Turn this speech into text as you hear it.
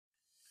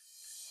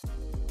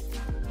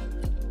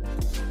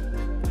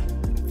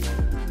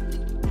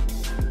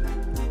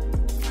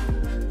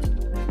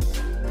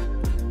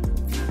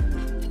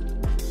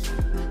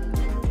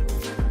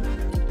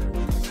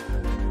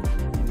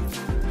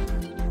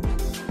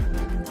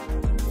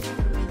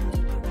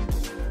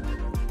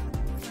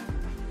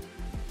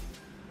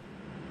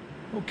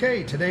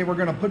Okay, today we're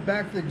going to put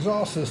back the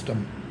exhaust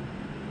system.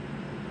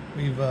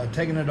 We've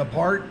taken it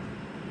apart,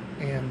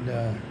 and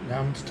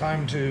now it's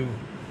time to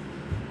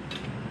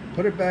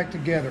put it back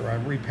together.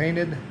 I've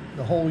repainted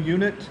the whole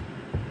unit,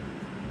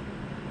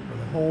 or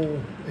the whole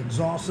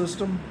exhaust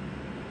system,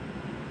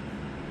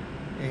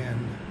 and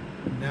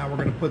now we're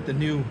going to put the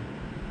new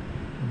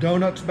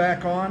donuts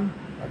back on.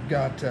 I've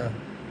got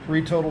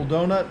 3 total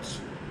donuts,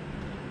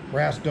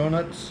 brass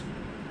donuts,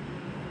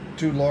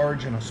 2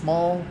 large and a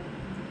small.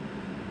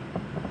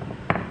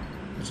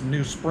 Some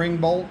new spring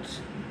bolts.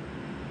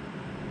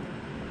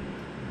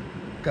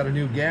 Got a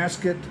new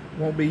gasket.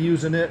 Won't be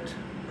using it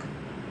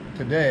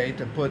today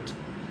to put,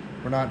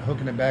 we're not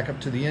hooking it back up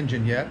to the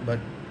engine yet, but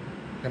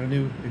got a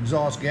new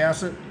exhaust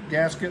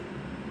gasket.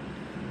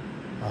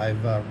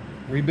 I've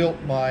rebuilt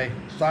my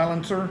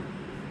silencer,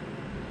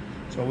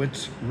 so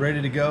it's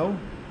ready to go.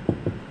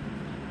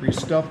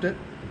 Restuffed it,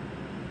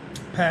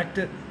 packed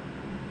it.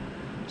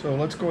 So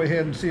let's go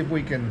ahead and see if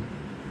we can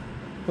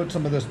put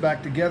some of this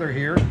back together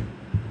here.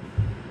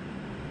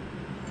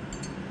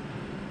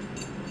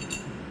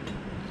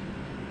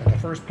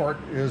 The first part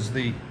is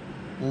the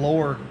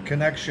lower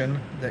connection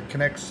that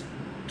connects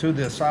to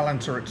the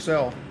silencer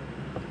itself.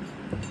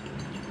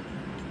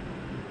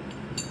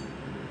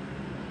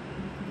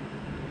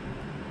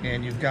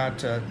 And you've got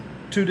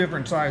 2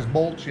 different size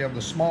bolts. You have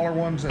the smaller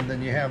ones, and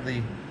then you have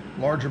the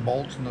larger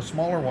bolts, and the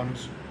smaller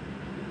ones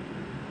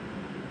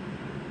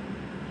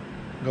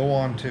go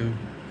on to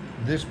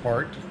this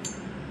part.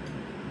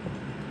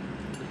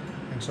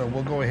 And so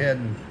we'll go ahead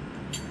and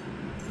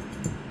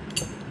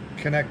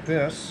connect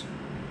this.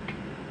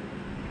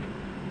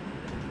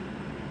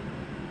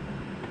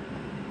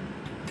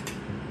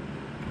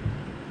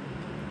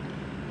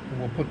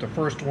 We'll put the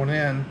first one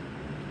in,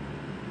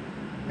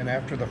 and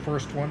after the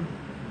first one,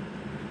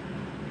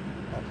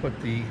 I'll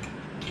put the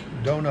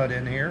donut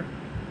in here.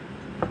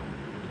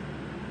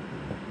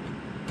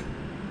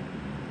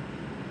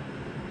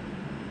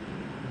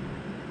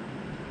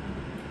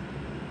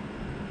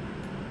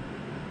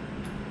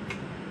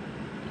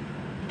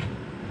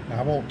 Now,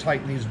 I won't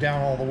tighten these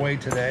down all the way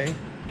today.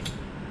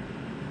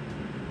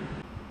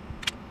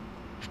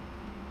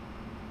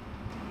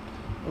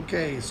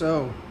 Okay,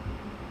 so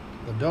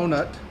the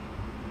donut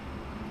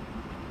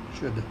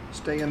should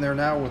stay in there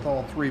now with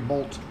all 3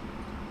 bolts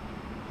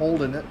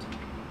holding it.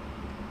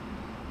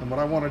 And what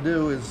I want to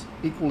do is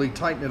equally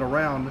tighten it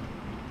around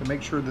to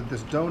make sure that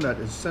this donut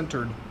is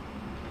centered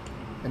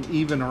and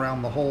even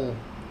around the whole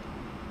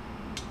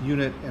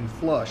unit and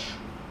flush.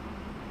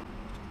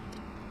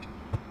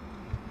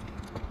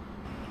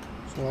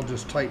 So I'll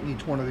just tighten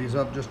each one of these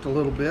up just a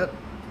little bit,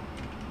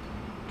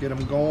 get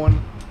them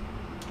going.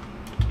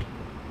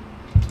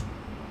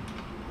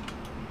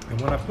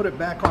 And when I put it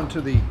back onto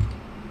the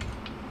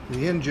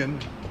engine,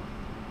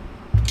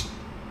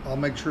 I'll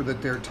make sure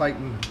that they're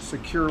tightened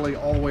securely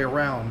all the way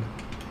around.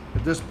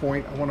 At this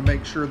point, I want to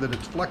make sure that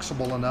it's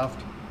flexible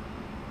enough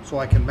so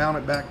I can mount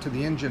it back to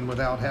the engine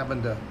without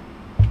having to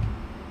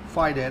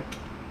fight it.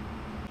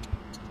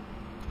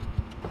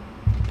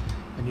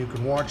 And you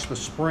can watch the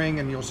spring,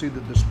 and you'll see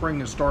that the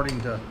spring is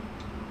starting to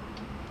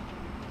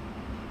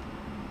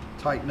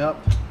tighten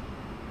up.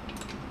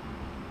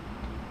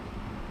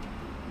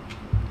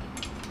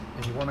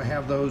 And you want to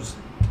have those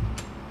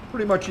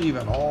pretty much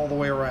even all the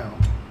way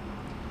around.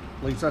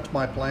 At least that's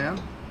my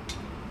plan.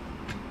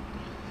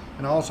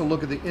 And I also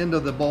look at the end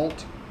of the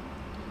bolt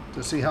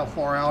to see how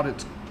far out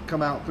it's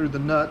come out through the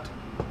nut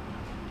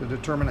to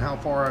determine how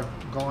far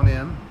I've gone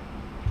in.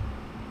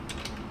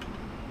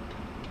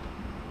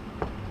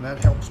 And that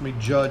helps me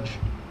judge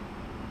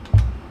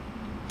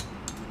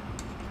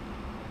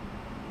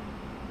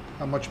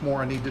how much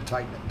more I need to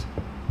tighten it.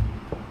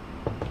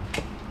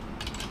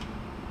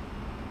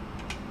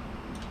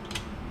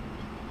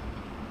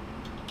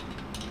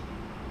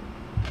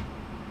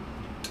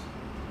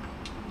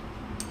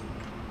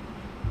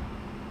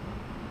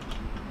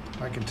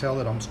 I can tell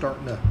that I'm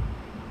starting to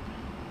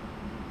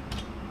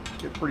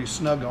get pretty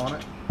snug on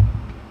it.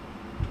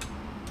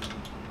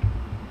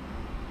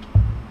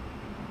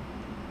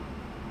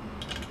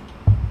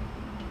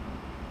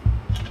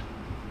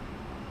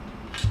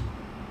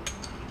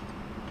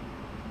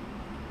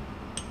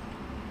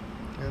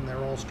 And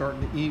they're all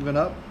starting to even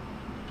up.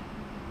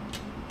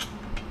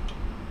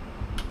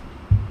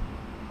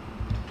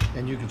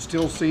 And you can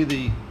still see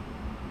the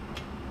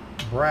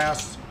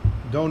brass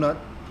donut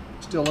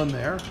still in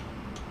there.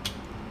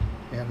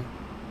 And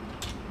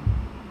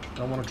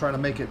I want to try to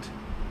make it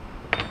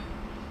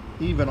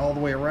even all the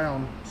way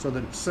around so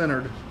that it's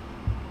centered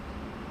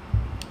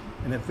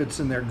and it fits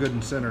in there good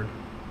and centered.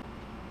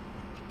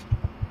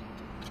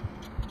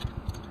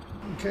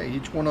 Okay,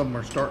 each one of them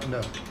are starting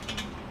to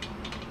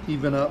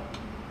even up.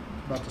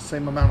 About the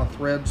same amount of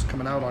threads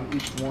coming out on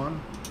each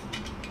one.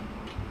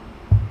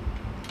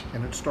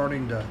 And it's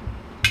starting to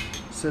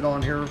sit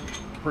on here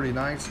pretty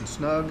nice and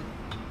snug.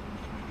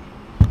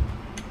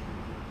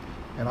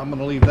 And I'm going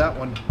to leave that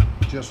one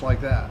just like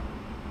that.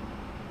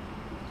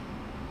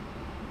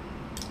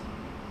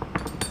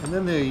 And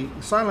then the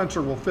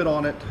silencer will fit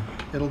on it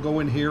it'll go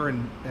in here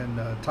and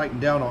tighten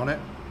down on it.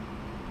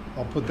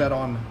 I'll put that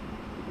on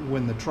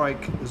when the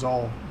trike is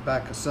all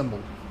back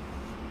assembled.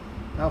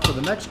 Now for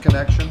the next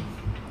connection,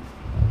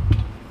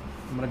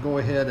 I'm going to go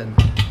ahead and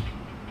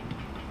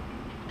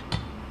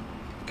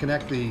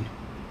connect the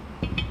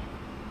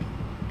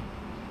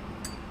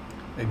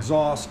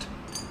exhaust.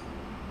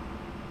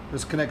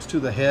 This connects to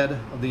the head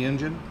of the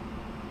engine.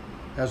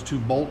 Has 2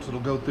 bolts. It'll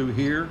go through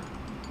here,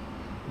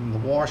 and the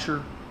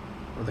washer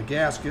or the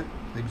gasket,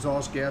 the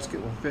exhaust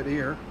gasket, will fit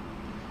here,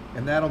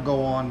 and that'll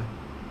go on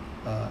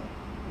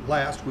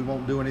last. We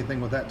won't do anything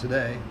with that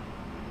today,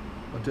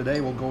 but today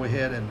we'll go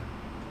ahead and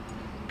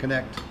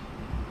connect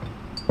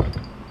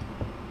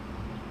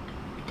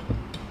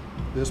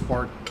this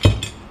part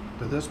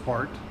to this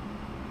part,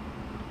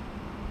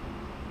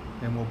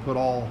 and we'll put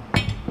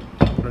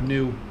a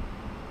new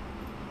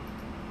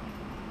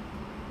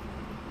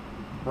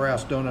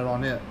brass donut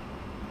on it,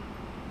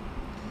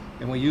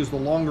 and we use the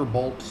longer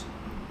bolts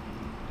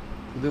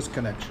for this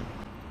connection.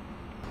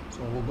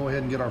 So we'll go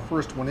ahead and get our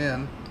first one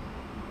in,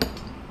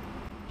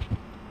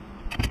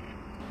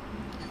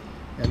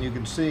 and you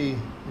can see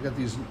we got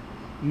these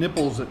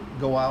nipples that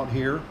go out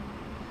here,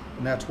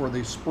 and that's where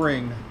the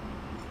spring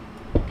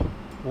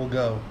will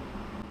go.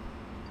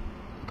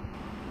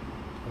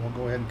 And we'll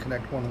go ahead and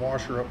connect one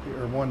washer up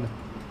here, or one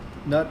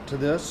nut to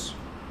this,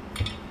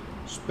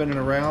 spinning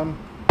around.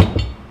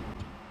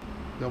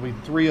 There'll be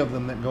 3 of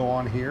them that go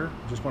on here.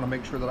 Just want to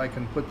make sure that I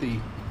can put the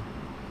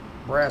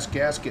brass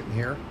gasket in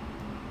here,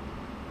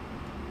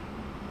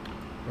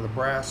 or the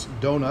brass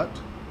donut.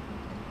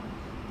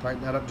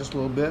 Tighten that up just a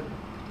little bit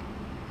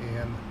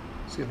and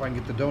see if I can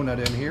get the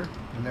donut in here.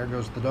 And there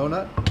goes the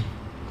donut.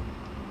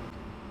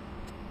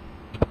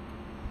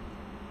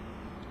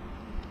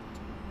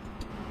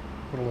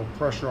 Put a little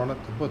pressure on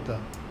it to put the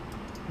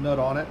nut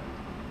on it.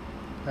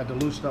 Had to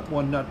loosen up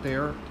one nut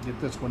there to get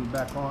this one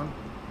back on.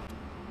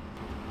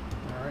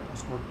 Alright,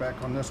 let's work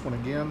back on this one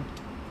again.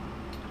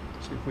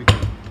 See if we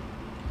can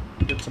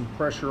get some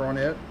pressure on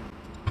it.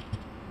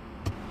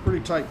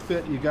 Pretty tight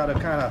fit. You got to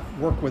kind of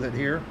work with it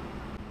here.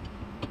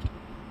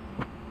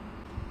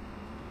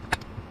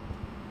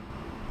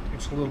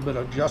 Takes a little bit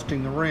of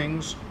adjusting the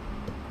rings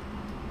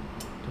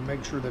to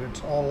make sure that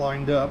it's all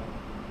lined up.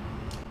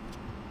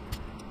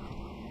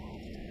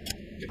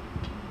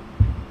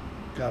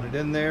 Got it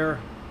in there,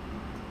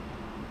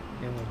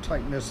 and we'll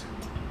tighten this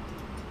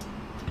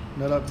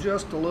nut up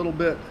just a little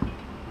bit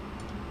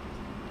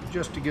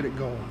just to get it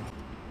going.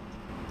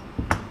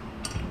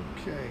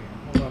 Okay,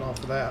 hold that off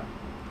of that,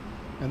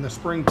 and the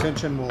spring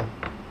tension will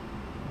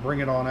bring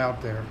it on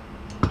out there.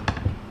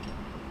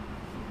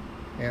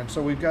 And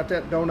so we've got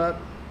that donut.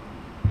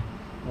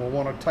 We'll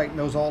want to tighten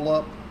those all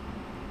up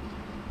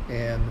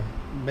and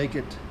make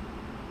it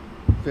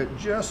fit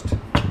just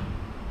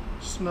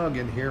snug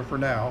in here for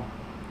now,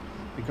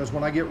 because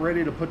when I get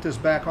ready to put this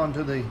back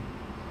onto the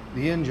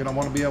engine, I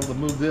want to be able to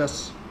move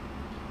this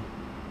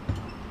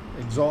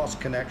exhaust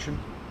connection,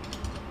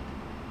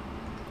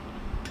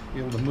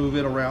 be able to move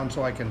it around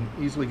so I can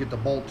easily get the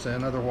bolts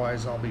in.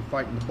 Otherwise I'll be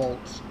fighting the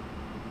bolts.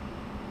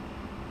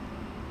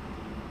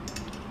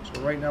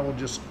 So right now we'll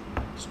just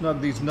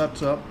snug these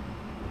nuts up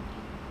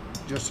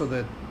just so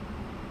that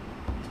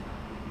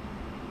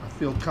I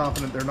feel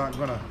confident they're not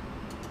going to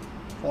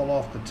fall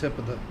off the tip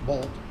of the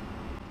bolt.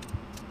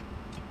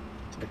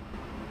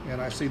 And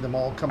I see them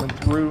all coming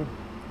through,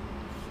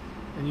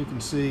 and you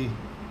can see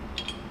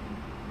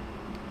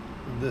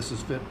this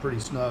is fit pretty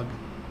snug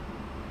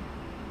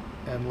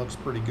and looks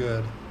pretty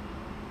good.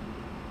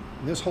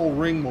 And this whole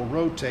ring will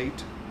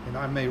rotate, and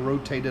I may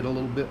rotate it a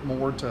little bit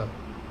more to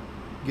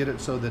get it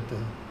so that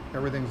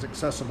everything's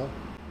accessible.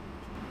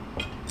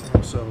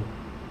 And so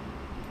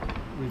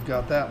we've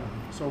got that one.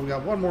 So we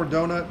got one more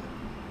donut,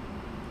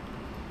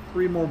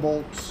 3 more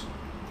bolts,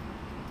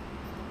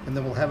 and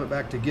then we'll have it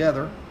back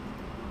together.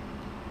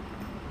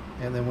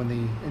 And then when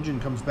the engine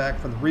comes back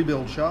from the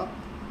rebuild shop,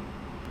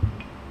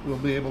 we'll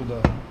be able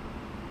to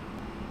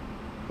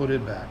put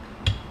it back.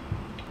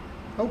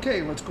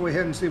 Okay, let's go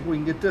ahead and see if we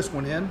can get this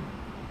one in.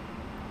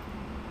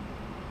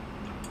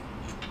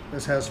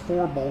 This has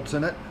 4 bolts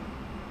in it,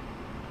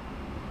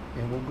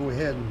 and we'll go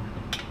ahead and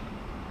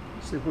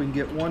see if we can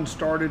get one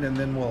started, and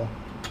then we'll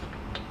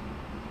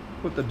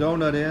put the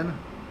donut in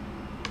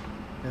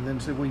and then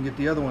see if we can get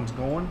the other ones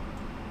going.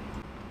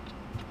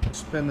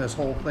 Spin this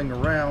whole thing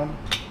around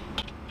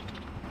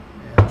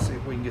and see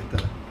if we can get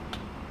the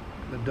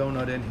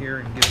donut in here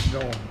and get it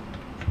going.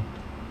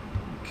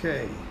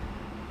 Okay,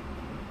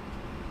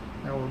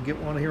 now we'll get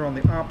one here on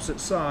the opposite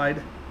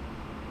side.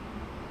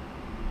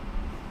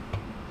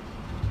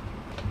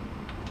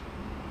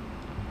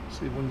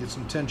 See if we can get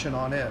some tension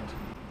on it.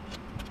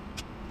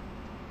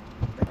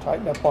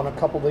 Tighten up on a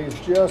couple of these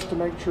just to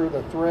make sure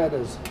the thread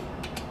is,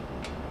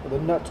 or the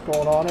nut's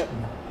going on it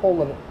and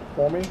holding it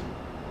for me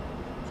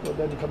so it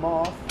doesn't come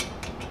off.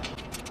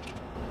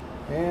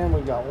 And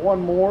we've got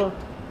one more,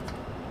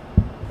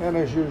 and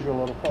as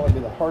usual it'll probably be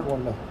the hard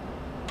one to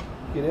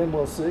get in.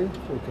 We'll see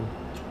if we can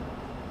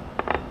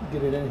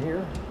get it in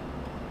here.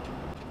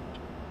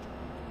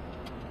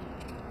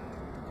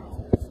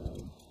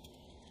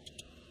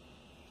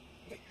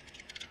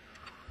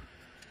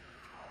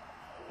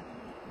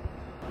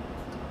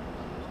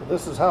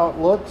 this is how it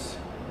looks,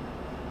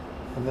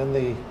 and then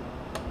the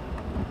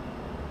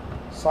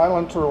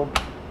silencer will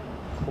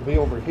be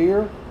over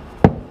here,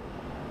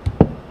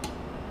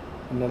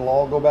 and then it'll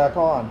all go back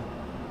on.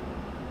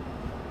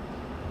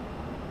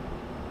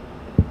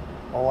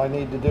 All I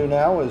need to do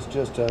now is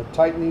just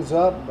tighten these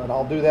up, and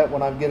I'll do that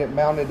when I get it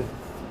mounted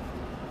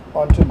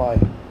onto my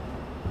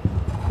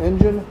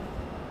engine,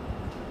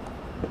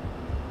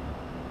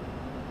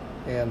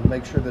 and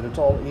make sure that it's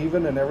all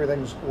even and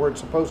everything's where it's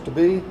supposed to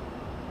be.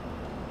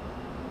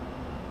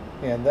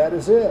 And that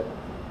is it.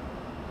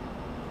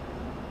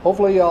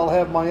 Hopefully I'll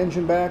have my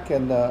engine back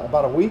in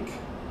about a week,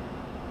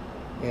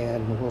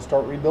 and we'll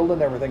start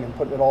rebuilding everything and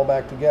putting it all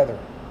back together.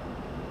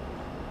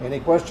 Any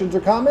questions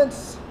or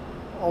comments?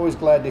 Always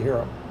glad to hear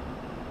them.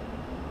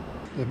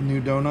 The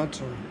new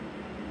donuts are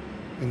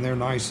in there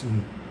nice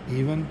and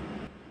even.